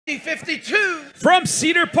52. From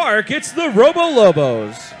Cedar Park, it's the Robo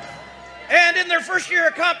Lobos. And in their first year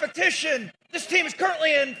of competition, this team is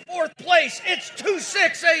currently in 4th place. It's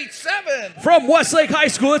 2687. From Westlake High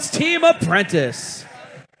School, it's Team Apprentice.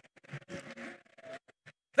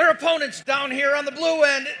 Their opponents down here on the blue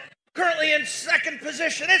end, currently in 2nd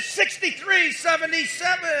position, it's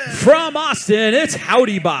 6377. From Austin, it's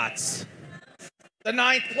Howdy Bots. The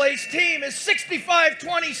 9th place team is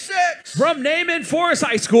 6526. From Naaman Forest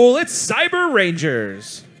High School, it's Cyber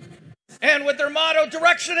Rangers. And with their motto,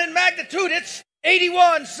 direction and magnitude, it's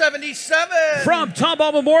 8177. From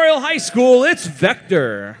Tomball Memorial High School, it's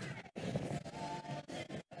Vector.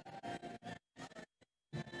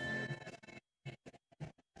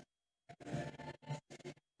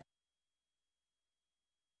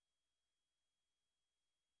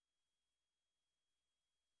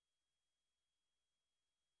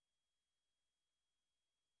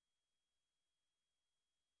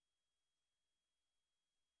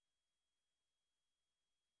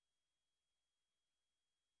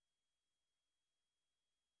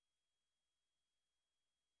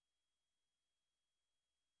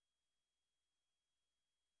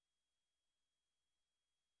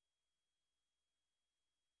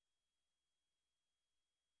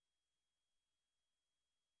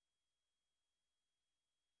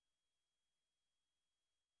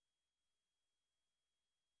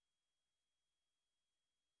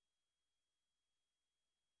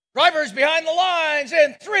 Drivers behind the lines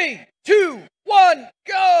in 3, 2, 1,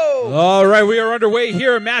 go! All right, we are underway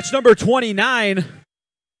here in match number 29.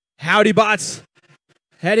 Howdy Bots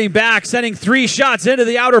heading back, sending 3 shots into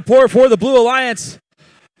the outer port for the Blue Alliance.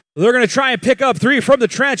 They're going to try and pick up 3 from the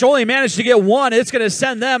trench, only managed to get 1. It's going to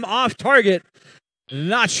send them off target.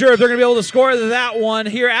 Not sure if they're going to be able to score that one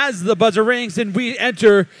here as the buzzer rings and we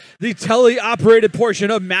enter the tele-operated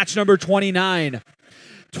portion of match number 29.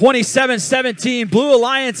 27-17, Blue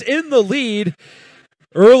Alliance in the lead.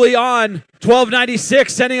 Early on,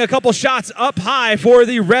 1296, sending a couple shots up high for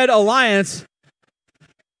the Red Alliance.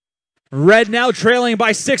 Red now trailing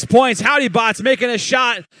by 6 points. Howdy Bots making a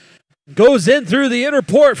shot. Goes in through the inner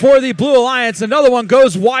port for the Blue Alliance. Another one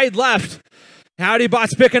goes wide left. Howdy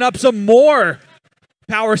Bots picking up some more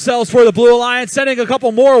power cells for the Blue Alliance, sending a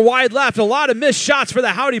couple more wide left. A lot of missed shots for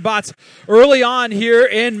the Howdy Bots early on here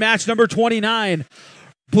in match number 29.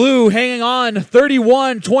 Blue hanging on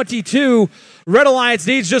 31-22. Red Alliance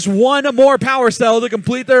needs just 1 more power cell to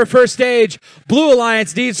complete their first stage. Blue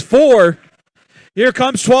Alliance needs 4. Here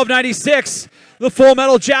comes 1296. The Full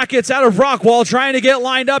Metal Jackets out of Rockwall trying to get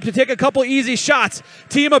lined up to take a couple easy shots.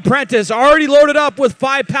 Team Apprentice already loaded up with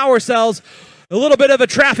 5 power cells. A little bit of a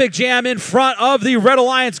traffic jam in front of the Red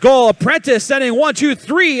Alliance goal. Apprentice sending 1, 2,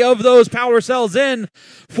 3 of those power cells in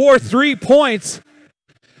for 3 points.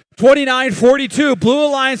 29-42, Blue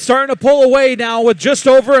Alliance starting to pull away now with just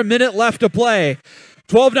over a minute left to play.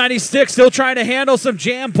 1296 still trying to handle some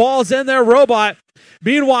jam balls in their robot.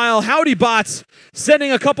 Meanwhile, Howdy Bots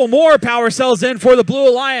sending a couple more power cells in for the Blue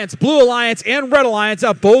Alliance. Blue Alliance and Red Alliance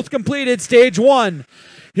have both completed stage 1.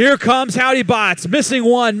 Here comes Howdy Bots, missing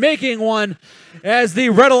 1, making 1, as the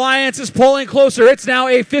Red Alliance is pulling closer. It's now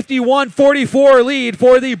a 51-44 lead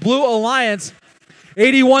for the Blue Alliance.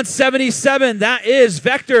 81-77, that is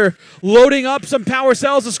Vector loading up some power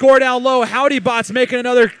cells to score down low. Howdy Bots making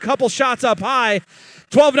another couple shots up high.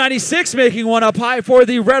 1296 making one up high for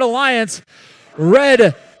the Red Alliance.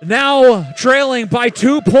 Red now trailing by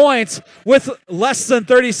 2 points with less than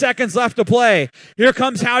 30 seconds left to play. Here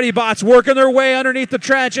comes Howdy Bots working their way underneath the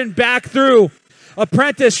trench and back through.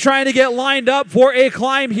 Apprentice trying to get lined up for a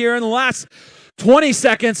climb here in the last 20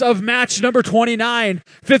 seconds of match number 29.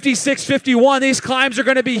 56-51. These climbs are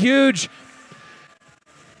going to be huge.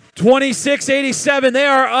 26-87. They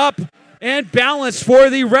are up and balanced for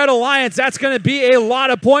the Red Alliance. That's going to be a lot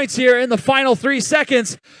of points here in the final 3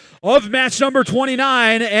 seconds of match number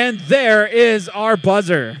 29. And there is our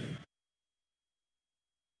buzzer.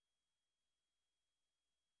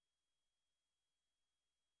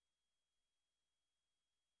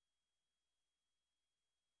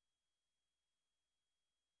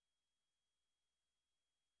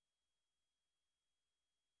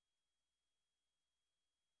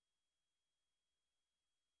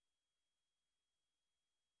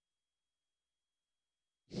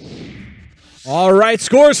 All right,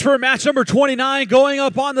 scores for match number 29 going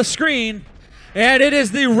up on the screen. And it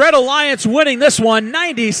is the Red Alliance winning this one,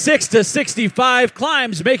 96-65.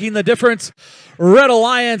 Climbs making the difference. Red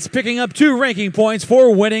Alliance picking up 2 ranking points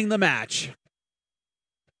for winning the match.